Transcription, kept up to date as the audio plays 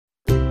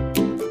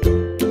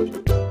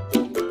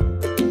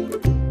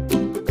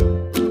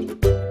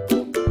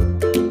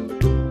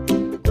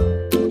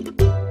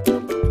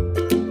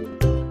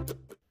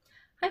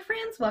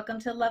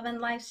welcome to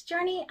Lovin' Life's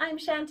Journey. I'm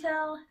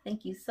Chantel.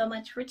 Thank you so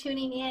much for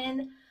tuning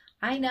in.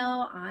 I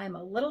know I'm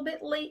a little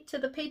bit late to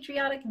the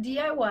patriotic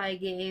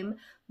DIY game,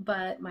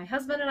 but my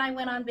husband and I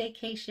went on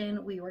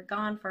vacation. We were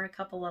gone for a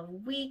couple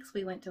of weeks.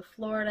 We went to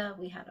Florida.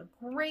 We had a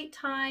great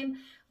time.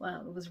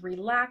 Well, it was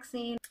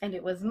relaxing and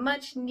it was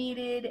much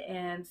needed,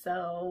 and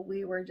so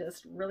we were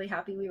just really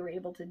happy we were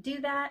able to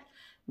do that.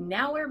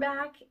 Now we're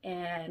back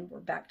and we're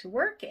back to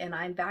work, and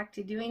I'm back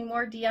to doing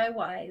more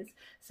DIYs.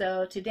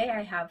 So today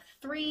I have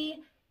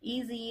 3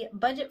 easy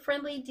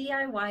budget-friendly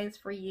DIYs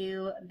for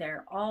you.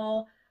 They're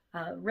all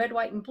red,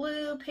 white, and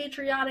blue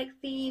patriotic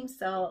themes.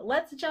 So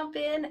let's jump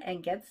in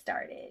and get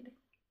started.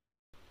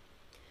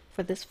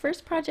 For this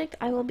first project,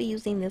 I will be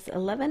using this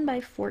 11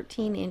 by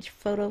 14 inch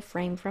photo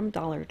frame from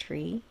Dollar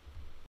Tree.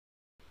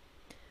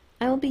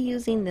 I will be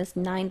using this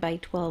 9 by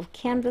 12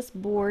 canvas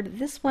board.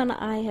 This one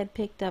I had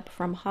picked up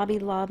from Hobby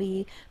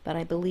Lobby, but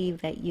I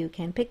believe that you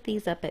can pick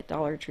these up at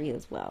Dollar Tree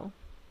as well.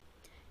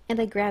 And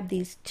I grabbed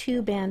these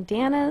 2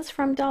 bandanas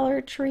from Dollar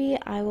Tree.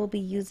 I will be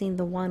using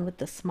the one with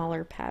the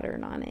smaller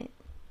pattern on it.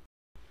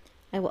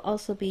 I will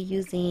also be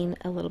using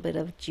a little bit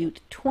of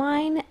jute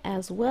twine,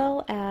 as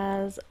well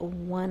as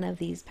one of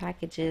these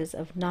packages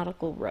of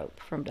nautical rope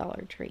from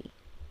Dollar Tree.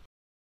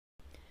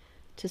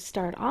 To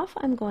start off,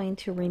 I'm going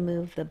to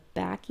remove the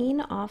backing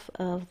off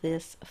of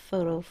this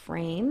photo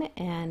frame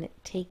and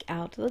take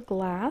out the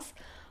glass.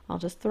 I'll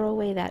just throw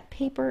away that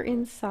paper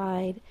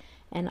inside,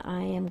 and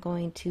I am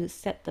going to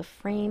set the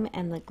frame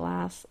and the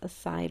glass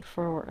aside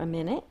for a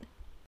minute.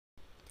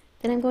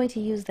 Then I'm going to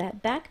use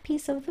that back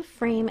piece of the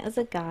frame as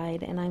a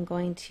guide, and I'm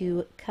going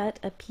to cut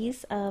a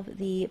piece of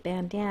the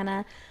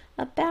bandana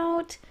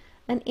about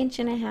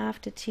 1.5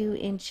 to 2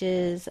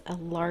 inches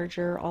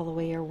larger all the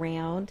way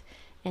around.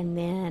 And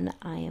then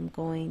I am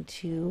going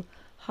to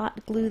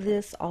hot glue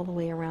this all the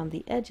way around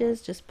the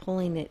edges, just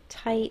pulling it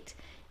tight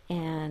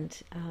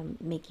and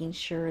making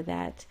sure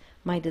that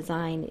my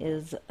design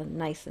is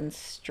nice and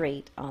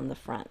straight on the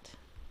front.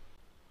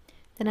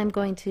 Then I'm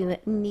going to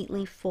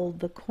neatly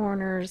fold the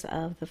corners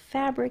of the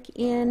fabric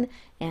in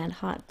and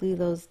hot glue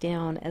those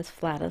down as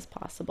flat as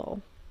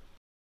possible.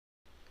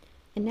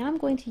 And now I'm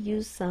going to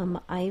use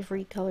some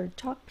ivory colored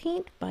chalk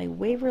paint by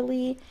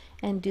Waverly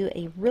and do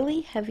a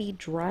really heavy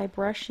dry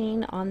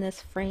brushing on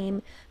this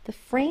frame. The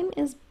frame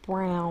is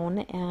brown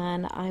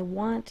and I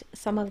want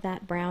some of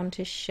that brown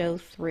to show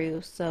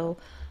through, so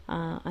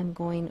I'm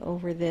going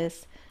over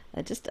this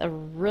just a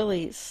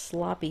really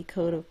sloppy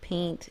coat of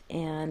paint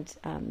and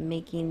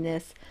making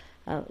this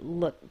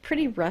look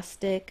pretty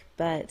rustic,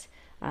 but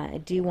I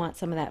do want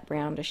some of that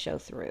brown to show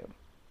through.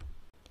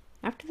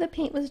 After the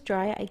paint was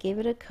dry, I gave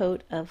it a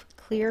coat of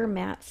clear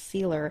matte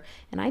sealer,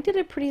 and I did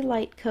a pretty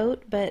light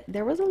coat, but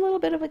there was a little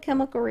bit of a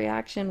chemical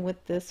reaction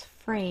with this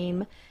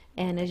frame,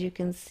 and as you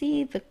can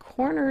see, the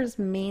corners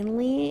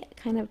mainly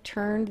kind of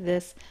turned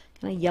this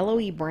kind of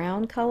yellowy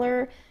brown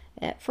color.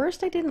 At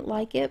first I didn't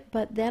like it,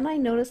 but then I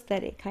noticed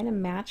that it kind of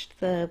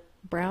matched the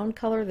brown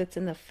color that's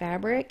in the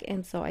fabric,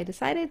 and so I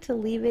decided to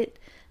leave it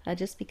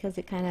just because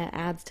it kind of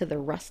adds to the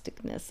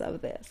rusticness of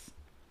this.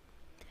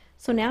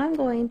 So now I'm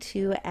going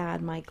to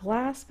add my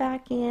glass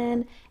back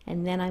in,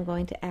 and then I'm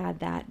going to add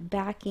that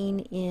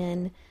backing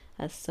in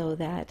so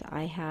that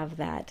I have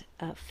that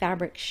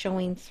fabric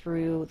showing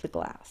through the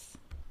glass.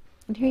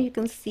 And here you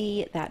can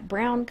see that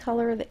brown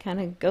color that kind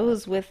of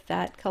goes with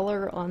that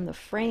color on the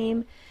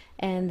frame,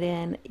 and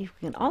then you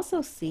can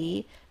also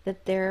see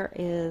that there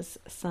is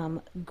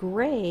some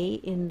gray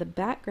in the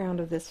background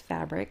of this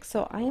fabric.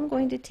 So I am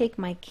going to take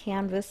my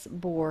canvas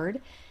board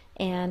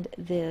and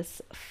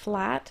this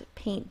flat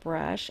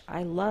paintbrush.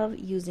 I love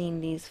using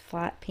these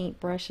flat paint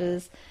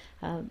brushes.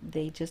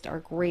 They just are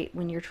great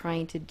when you're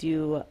trying to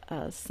do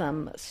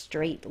some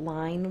straight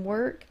line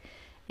work.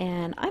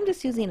 And I'm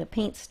just using a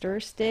paint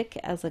stir stick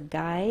as a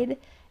guide,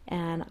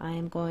 and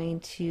I'm going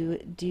to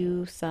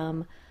do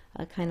some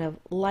kind of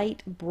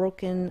light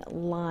broken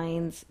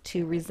lines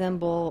to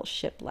resemble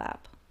shiplap.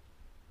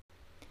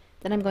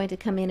 Then I'm going to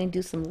come in and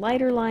do some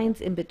lighter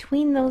lines in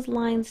between those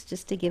lines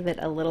just to give it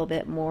a little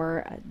bit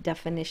more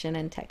definition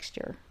and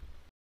texture.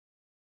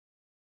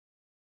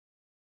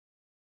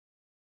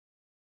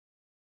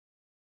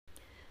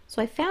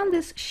 So I found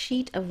this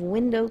sheet of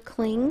window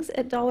clings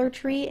at Dollar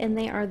Tree, and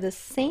they are the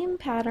same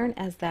pattern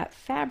as that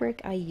fabric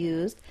I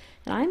used,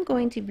 and I'm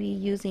going to be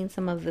using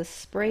some of the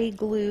spray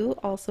glue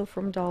also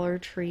from Dollar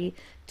Tree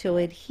to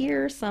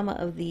adhere some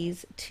of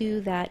these to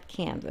that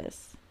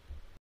canvas.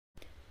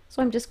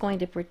 So I'm just going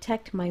to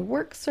protect my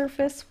work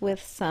surface with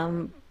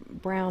some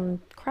brown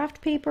craft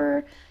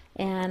paper,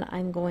 and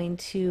I'm going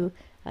to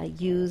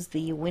use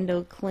the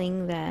window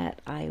cling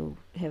that I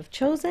have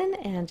chosen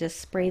and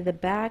just spray the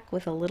back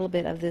with a little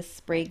bit of this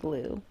spray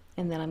glue,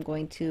 and then I'm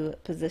going to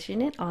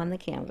position it on the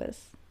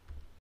canvas.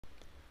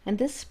 And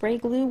this spray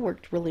glue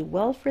worked really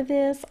well for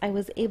this. I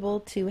was able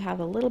to have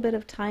a little bit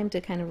of time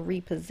to kind of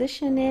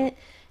reposition it,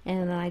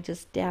 and I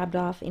just dabbed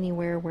off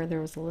anywhere where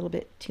there was a little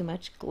bit too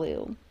much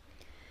glue.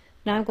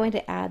 Now I'm going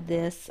to add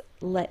this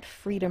Let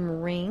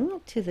Freedom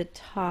Ring to the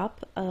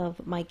top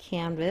of my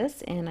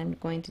canvas, and I'm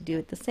going to do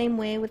it the same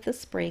way with the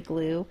spray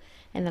glue,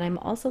 and then I'm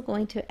also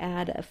going to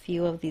add a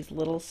few of these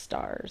little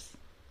stars.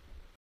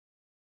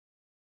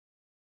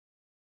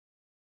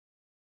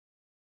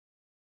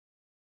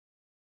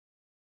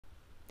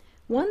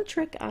 One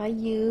trick I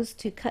use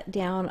to cut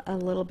down a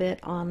little bit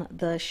on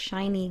the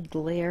shiny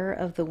glare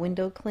of the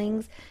window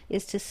clings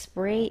is to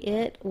spray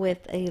it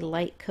with a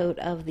light coat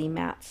of the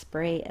matte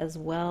spray as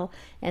well.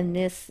 And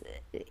this,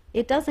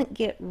 it doesn't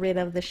get rid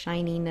of the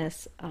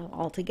shininess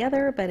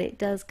altogether, but it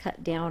does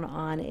cut down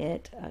on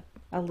it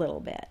a little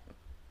bit.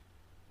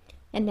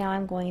 And now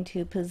I'm going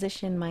to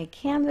position my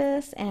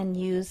canvas and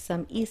use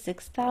some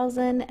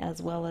E6000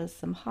 as well as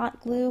some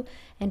hot glue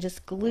and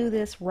just glue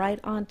this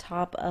right on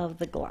top of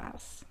the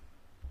glass.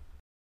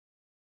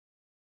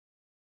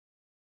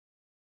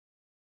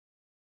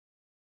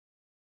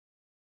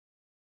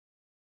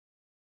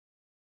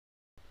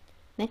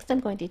 Next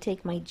I'm going to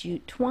take my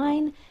jute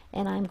twine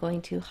and I'm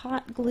going to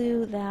hot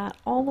glue that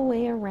all the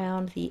way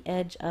around the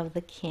edge of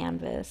the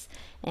canvas.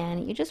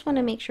 And you just want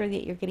to make sure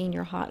that you're getting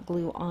your hot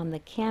glue on the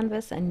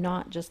canvas and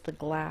not just the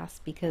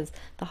glass, because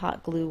the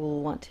hot glue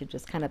will want to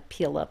just kind of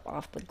peel up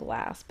off the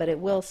glass, but it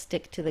will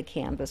stick to the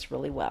canvas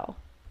really well.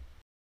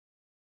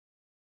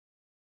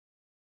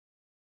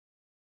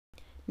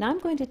 Now I'm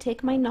going to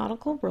take my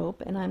nautical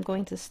rope and I'm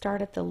going to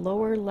start at the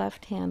lower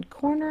left hand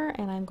corner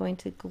and I'm going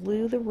to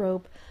glue the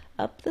rope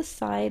up the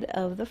side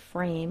of the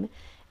frame,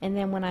 and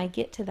then when I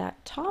get to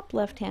that top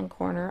left hand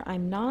corner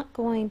I'm not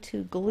going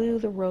to glue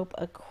the rope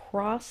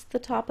across the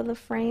top of the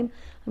frame.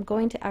 I'm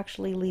going to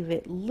actually leave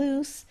it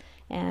loose,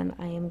 and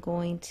I am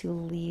going to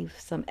leave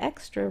some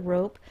extra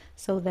rope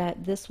so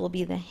that this will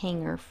be the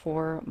hanger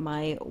for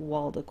my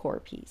wall decor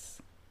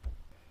piece.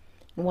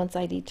 Once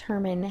I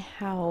determine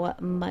how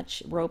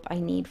much rope I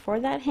need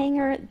for that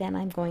hanger, then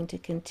I'm going to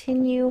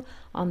continue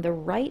on the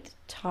right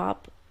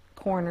top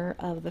corner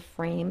of the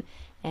frame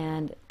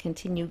and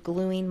continue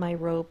gluing my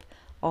rope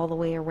all the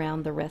way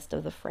around the rest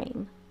of the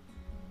frame.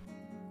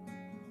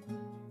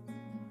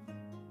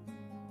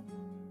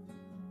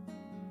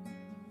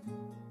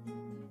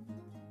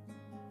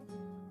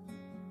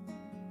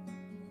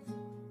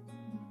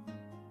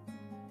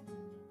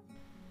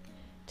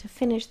 To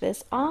finish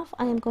this off,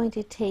 I am going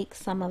to take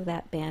some of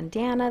that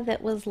bandana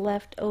that was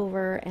left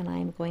over and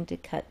I'm going to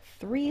cut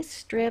 3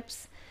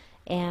 strips,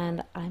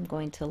 and I'm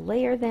going to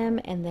layer them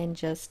and then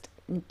just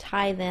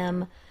tie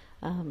them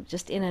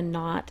just in a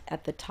knot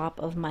at the top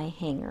of my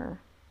hanger.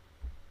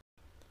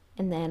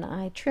 And then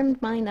I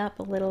trimmed mine up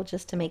a little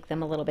just to make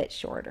them a little bit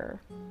shorter.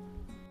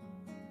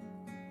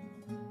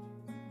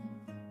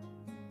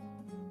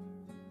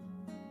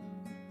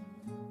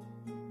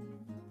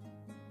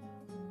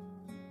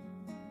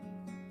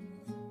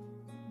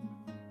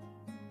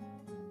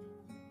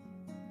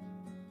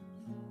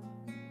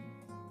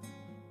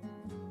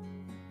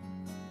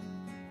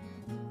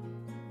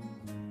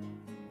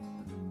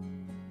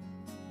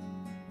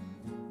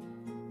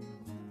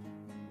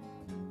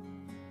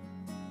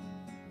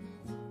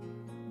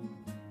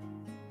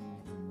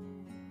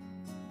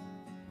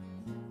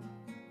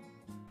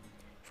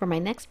 For my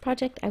next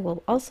project, I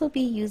will also be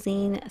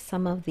using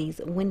some of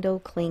these window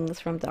clings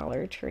from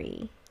Dollar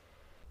Tree,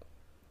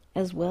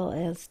 as well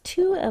as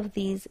 2 of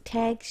these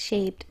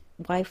tag-shaped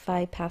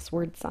Wi-Fi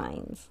password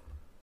signs.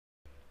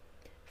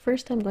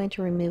 First, I'm going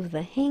to remove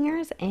the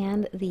hangers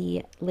and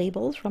the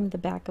labels from the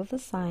back of the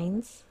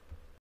signs.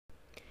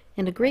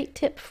 And a great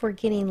tip for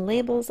getting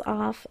labels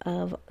off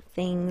of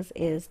things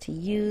is to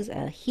use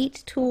a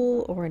heat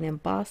tool or an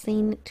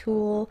embossing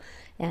tool,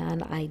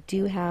 and I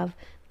do have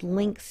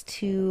links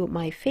to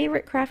my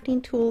favorite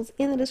crafting tools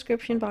in the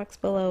description box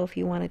below if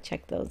you want to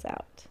check those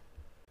out.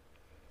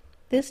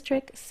 This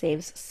trick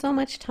saves so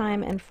much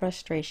time and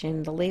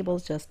frustration. The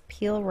labels just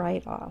peel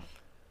right off.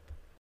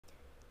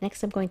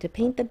 Next, I'm going to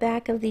paint the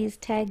back of these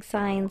tag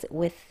signs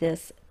with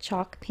this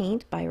chalk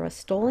paint by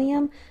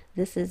Rust-Oleum.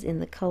 This is in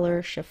the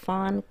color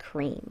Chiffon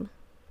Cream.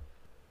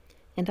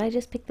 And I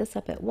just picked this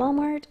up at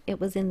Walmart. It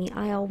was in the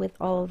aisle with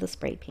all of the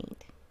spray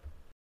paint.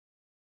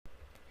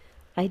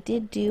 I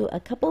did do a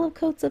couple of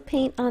coats of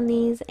paint on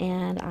these,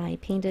 and I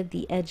painted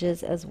the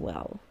edges as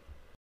well.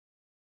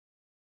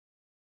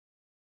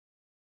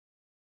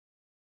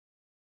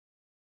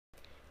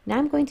 Now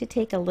I'm going to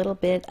take a little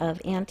bit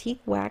of antique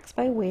wax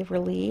by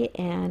Waverly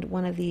and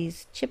one of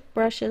these chip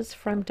brushes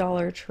from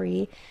Dollar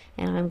Tree,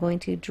 and I'm going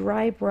to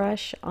dry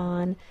brush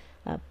on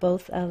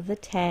both of the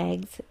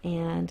tags,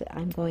 and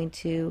I'm going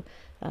to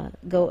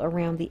go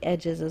around the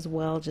edges as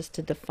well just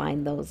to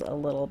define those a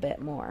little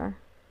bit more.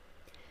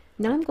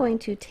 Now I'm going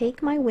to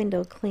take my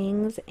window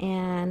clings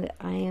and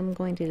I am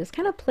going to just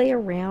kind of play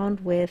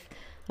around with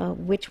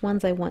which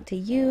ones I want to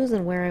use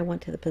and where I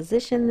want to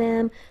position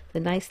them.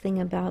 The nice thing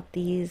about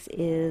these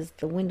is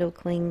the window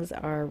clings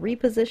are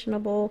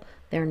repositionable.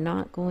 They're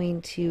not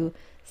going to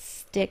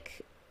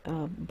stick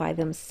by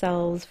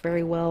themselves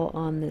very well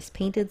on this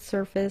painted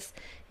surface,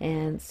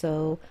 and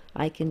so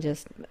I can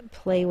just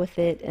play with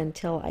it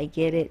until I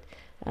get it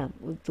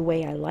the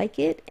way I like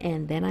it,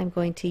 and then I'm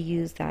going to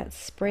use that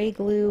spray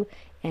glue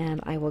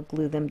and I will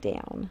glue them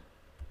down.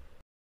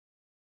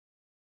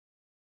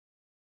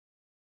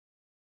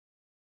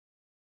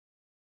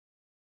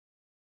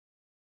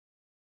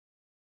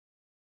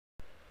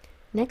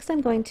 Next,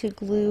 I'm going to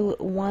glue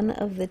one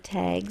of the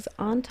tags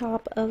on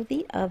top of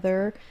the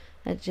other,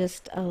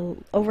 just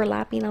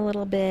overlapping a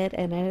little bit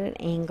and at an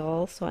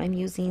angle. So I'm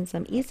using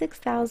some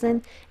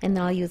E6000, and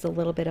then I'll use a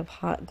little bit of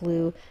hot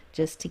glue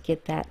just to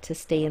get that to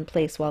stay in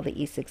place while the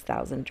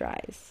E6000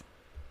 dries.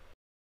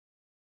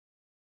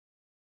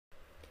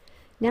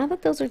 Now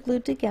that those are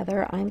glued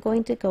together, I'm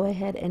going to go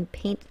ahead and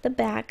paint the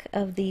back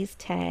of these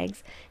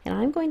tags, and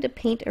I'm going to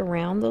paint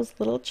around those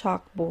little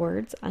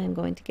chalkboards. I'm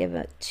going to give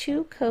it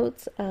 2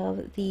 coats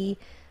of the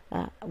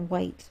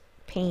white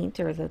paint,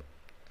 or the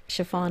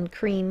chiffon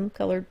cream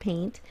colored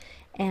paint,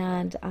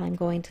 and I'm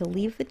going to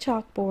leave the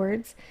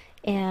chalkboards.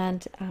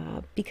 And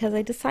because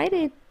I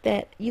decided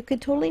that you could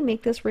totally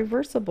make this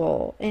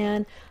reversible,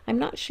 and I'm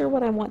not sure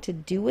what I want to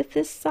do with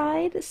this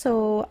side,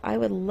 so I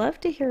would love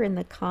to hear in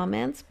the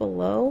comments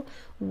below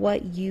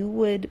what you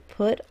would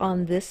put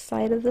on this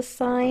side of the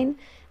sign.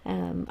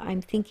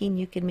 I'm thinking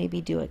you could maybe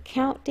do a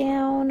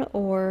countdown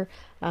or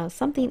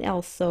something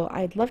else, so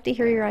I'd love to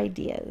hear your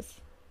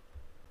ideas.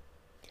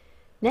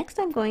 Next,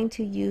 I'm going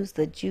to use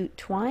the jute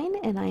twine,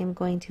 and I am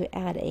going to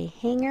add a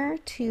hanger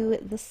to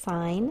the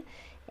sign.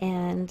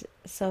 And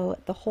so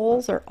the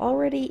holes are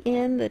already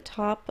in the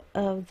top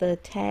of the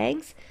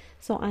tags,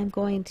 so I'm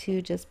going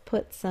to just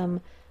put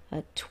some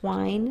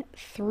twine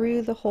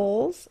through the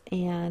holes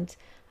and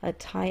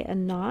tie a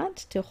knot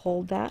to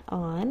hold that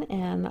on.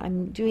 And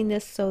I'm doing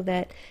this so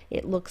that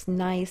it looks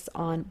nice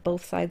on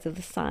both sides of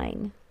the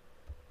sign.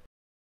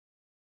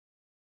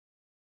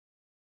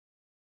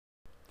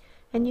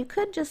 And you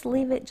could just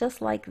leave it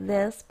just like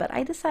this, but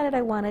I decided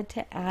I wanted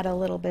to add a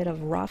little bit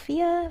of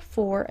raffia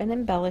for an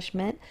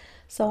embellishment.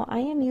 So I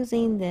am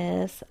using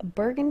this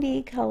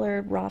burgundy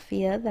colored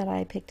raffia that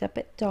I picked up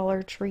at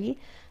Dollar Tree.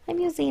 I'm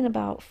using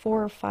about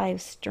 4 or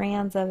 5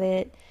 strands of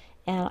it,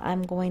 and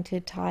I'm going to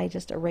tie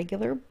just a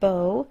regular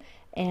bow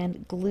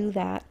and glue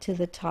that to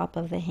the top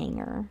of the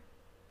hanger.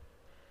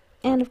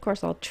 And of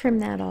course I'll trim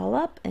that all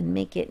up and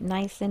make it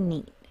nice and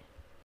neat.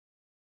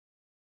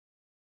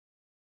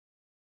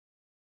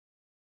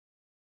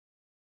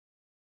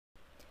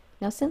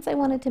 Now, since I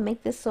wanted to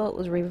make this so it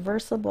was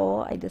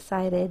reversible, I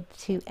decided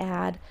to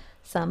add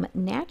some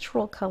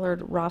natural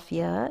colored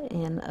raffia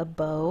in a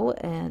bow,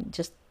 and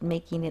just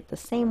making it the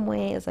same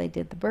way as I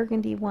did the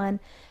burgundy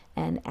one,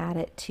 and add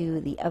it to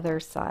the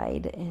other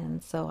side.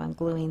 And so I'm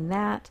gluing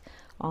that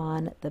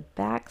on the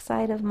back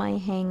side of my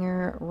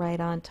hanger right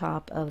on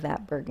top of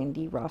that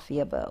burgundy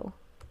raffia bow.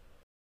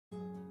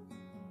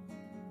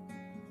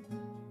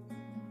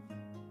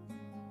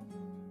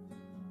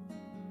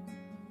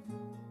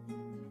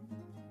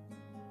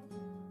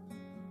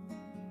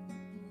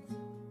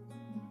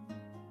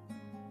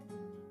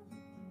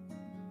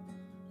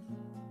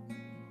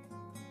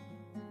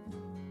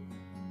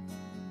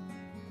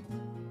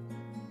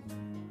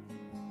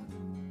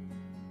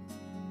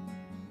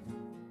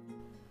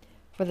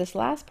 For this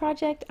last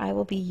project, I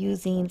will be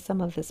using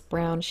some of this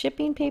brown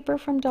shipping paper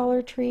from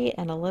Dollar Tree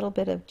and a little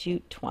bit of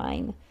jute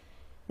twine.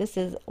 This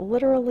is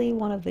literally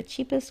one of the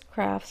cheapest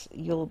crafts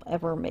you'll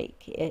ever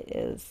make. It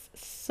is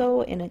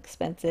so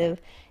inexpensive,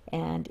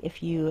 and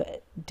if you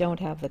don't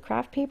have the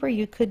craft paper,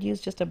 you could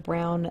use just a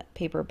brown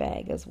paper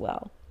bag as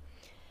well.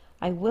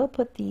 I will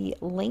put the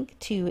link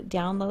to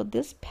download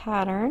this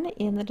pattern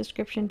in the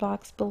description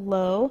box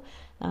below.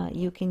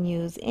 You can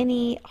use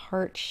any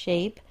heart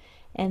shape.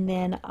 And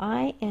then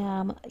I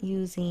am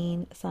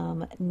using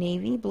some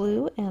navy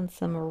blue and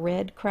some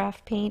red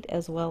craft paint,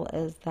 as well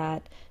as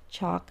that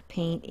chalk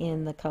paint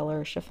in the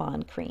color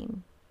chiffon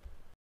cream.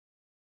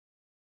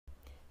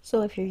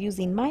 So if you're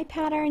using my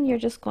pattern, you're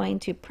just going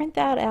to print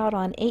that out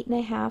on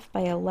 8.5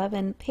 by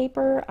 11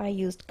 paper. I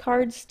used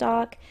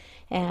cardstock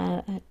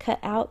and cut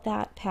out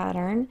that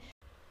pattern.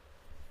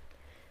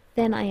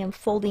 Then I am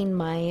folding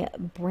my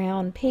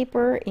brown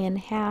paper in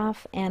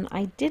half, and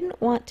I didn't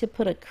want to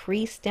put a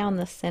crease down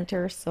the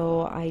center,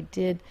 so I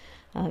did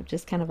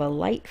just kind of a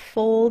light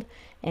fold,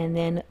 and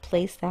then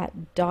place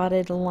that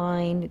dotted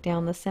line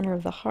down the center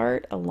of the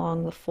heart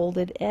along the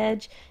folded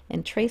edge,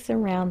 and trace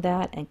around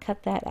that and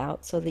cut that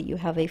out so that you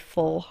have a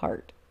full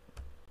heart.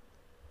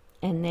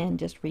 And then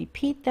just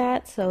repeat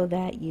that so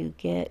that you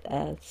get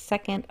a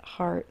second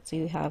heart, so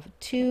you have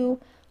 2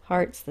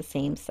 hearts the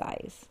same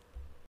size.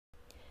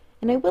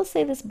 And I will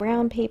say this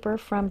brown paper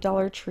from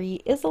Dollar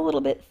Tree is a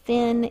little bit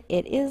thin.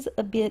 It is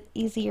a bit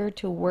easier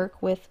to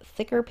work with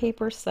thicker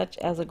paper such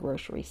as a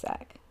grocery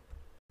sack.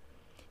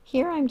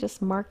 Here I'm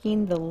just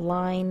marking the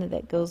line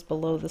that goes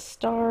below the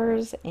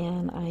stars,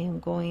 and I am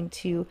going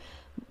to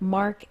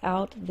mark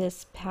out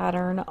this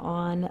pattern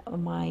on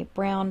my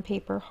brown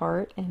paper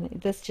heart, and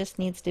this just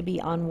needs to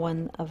be on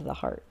one of the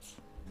hearts.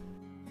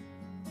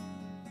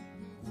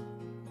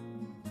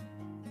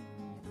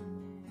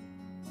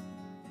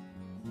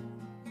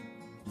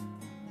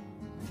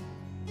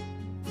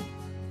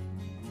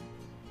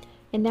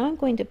 And now I'm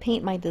going to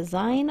paint my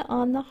design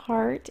on the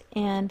heart,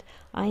 and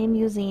I am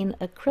using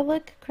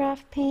acrylic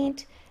craft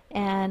paint,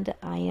 and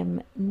I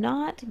am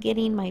not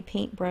getting my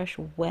paintbrush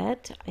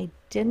wet. I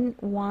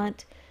didn't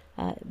want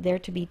there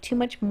to be too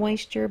much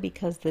moisture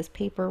because this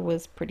paper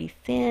was pretty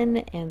thin,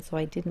 and so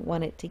I didn't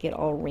want it to get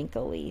all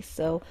wrinkly.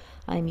 So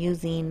I'm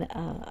using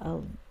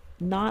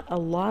not a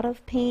lot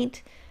of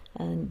paint,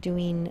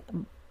 doing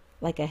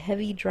like a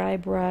heavy dry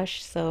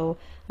brush, so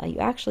you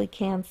actually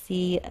can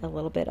see a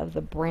little bit of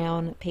the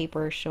brown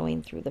paper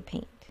showing through the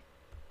paint.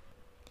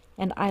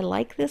 And I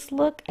like this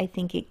look. I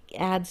think it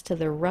adds to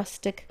the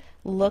rustic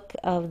look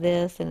of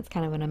this, and it's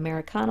kind of an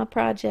Americana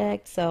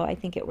project, so I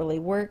think it really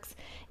works.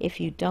 If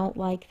you don't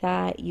like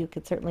that, you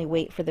could certainly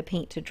wait for the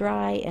paint to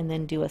dry and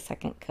then do a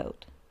second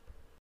coat.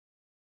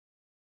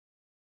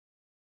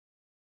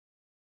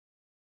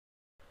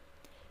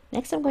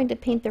 Next I'm going to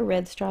paint the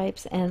red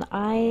stripes, and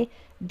I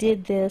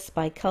did this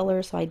by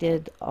color, so I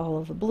did all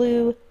of the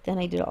blue, then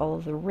I did all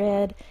of the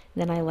red,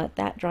 then I let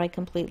that dry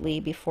completely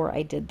before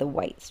I did the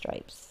white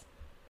stripes.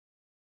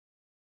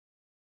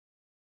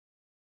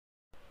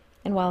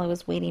 And while I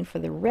was waiting for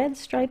the red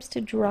stripes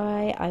to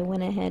dry, I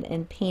went ahead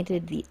and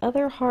painted the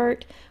other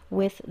heart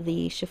with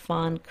the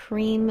chiffon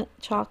cream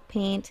chalk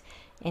paint,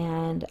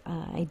 and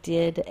I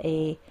did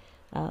a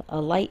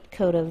light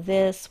coat of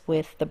this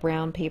with the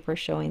brown paper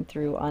showing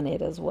through on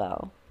it as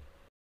well.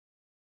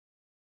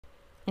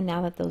 And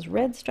now that those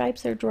red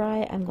stripes are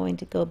dry, I'm going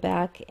to go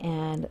back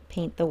and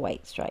paint the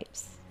white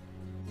stripes.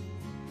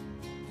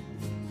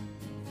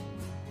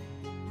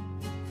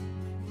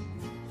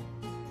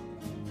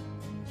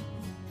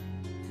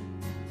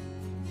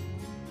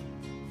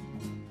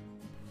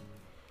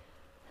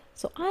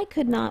 So I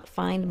could not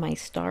find my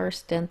star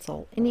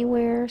stencil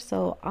anywhere,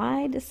 so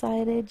I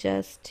decided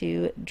just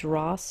to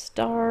draw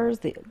stars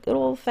the good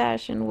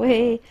old-fashioned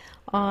way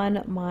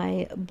on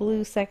my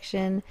blue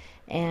section,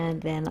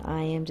 and then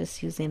I am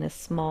just using a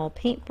small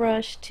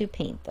paintbrush to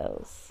paint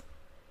those.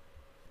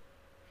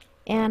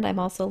 And I'm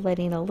also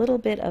letting a little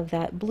bit of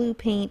that blue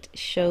paint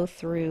show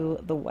through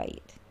the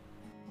white.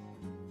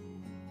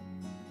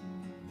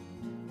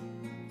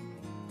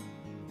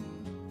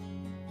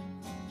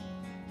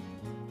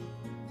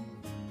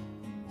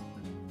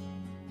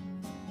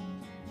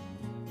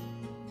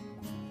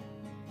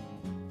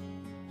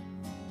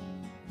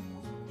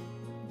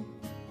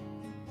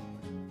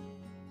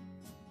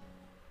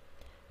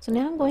 So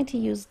now I'm going to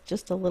use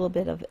just a little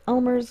bit of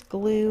Elmer's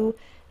glue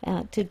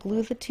to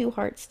glue the two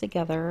hearts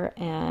together,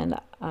 and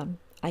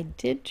I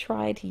did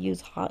try to use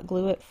hot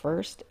glue at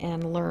first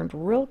and learned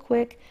real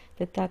quick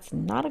that that's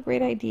not a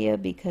great idea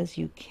because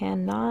you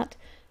cannot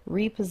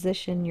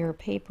reposition your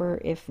paper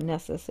if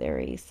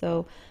necessary.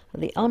 So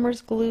the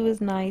Elmer's glue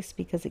is nice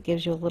because it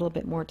gives you a little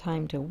bit more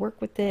time to work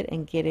with it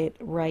and get it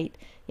right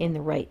in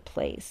the right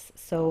place.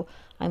 So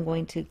I'm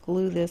going to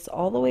glue this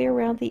all the way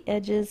around the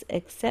edges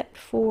except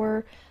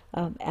for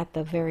at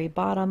the very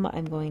bottom.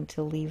 I'm going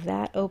to leave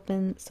that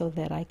open so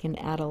that I can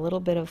add a little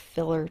bit of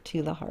filler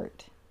to the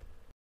heart.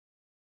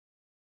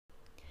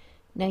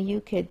 Now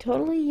you could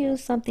totally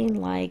use something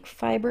like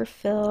fiber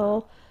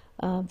fill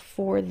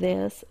for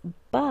this,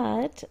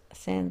 but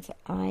since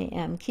I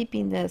am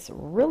keeping this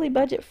really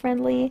budget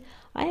friendly,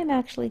 I am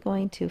actually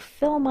going to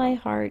fill my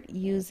heart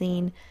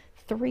using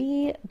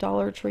 3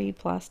 Dollar Tree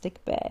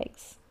plastic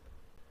bags.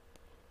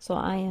 So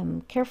I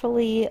am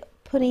carefully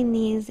putting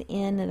these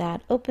in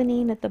that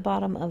opening at the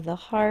bottom of the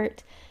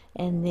heart,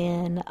 and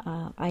then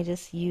I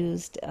just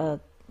used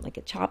like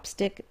a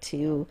chopstick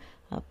to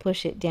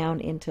push it down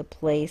into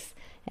place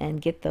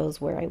and get those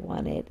where I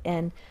want it.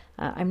 And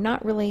I'm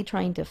not really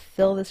trying to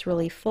fill this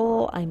really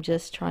full, I'm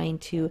just trying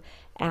to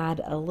add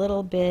a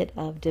little bit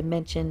of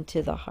dimension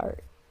to the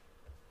heart.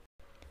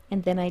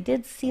 And then I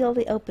did seal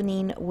the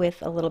opening with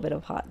a little bit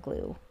of hot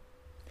glue.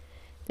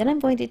 Then I'm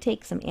going to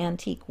take some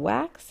antique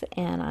wax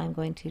and I'm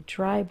going to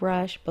dry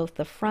brush both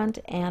the front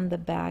and the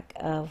back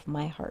of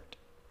my heart.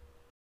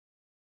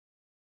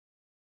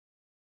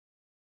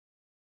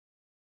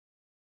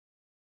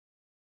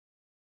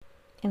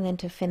 And then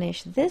to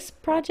finish this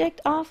project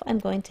off, I'm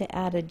going to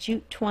add a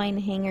jute twine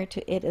hanger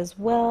to it as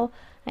well.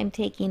 I'm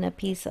taking a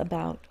piece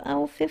about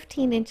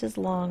 15 inches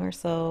long or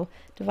so,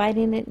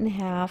 dividing it in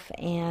half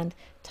and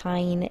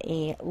tying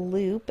a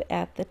loop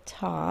at the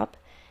top.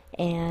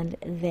 And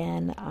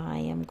then I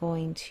am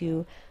going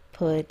to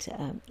put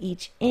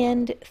each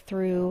end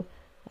through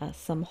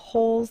some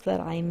holes that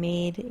I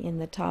made in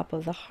the top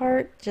of the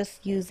heart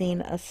just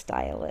using a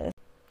stylus.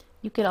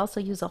 You could also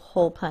use a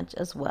hole punch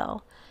as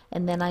well.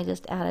 And then I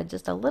just added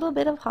just a little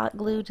bit of hot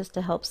glue just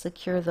to help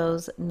secure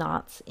those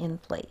knots in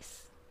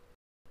place.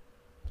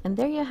 And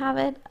there you have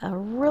it, a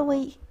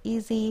really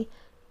easy,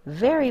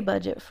 very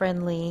budget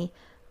friendly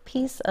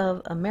piece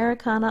of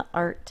Americana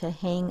art to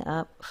hang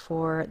up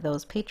for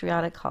those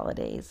patriotic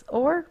holidays,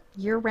 or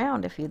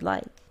year-round if you'd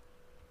like.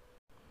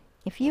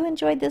 If you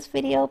enjoyed this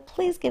video,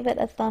 please give it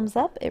a thumbs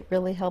up. It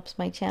really helps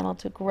my channel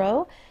to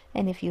grow.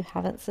 And if you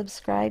haven't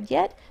subscribed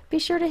yet, be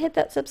sure to hit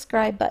that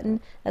subscribe button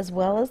as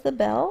well as the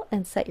bell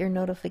and set your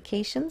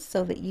notifications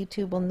so that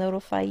YouTube will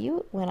notify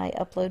you when I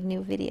upload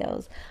new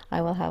videos.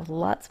 I will have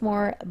lots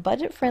more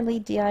budget-friendly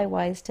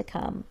DIYs to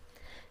come.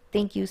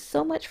 Thank you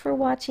so much for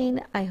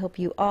watching. I hope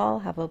you all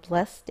have a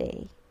blessed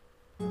day.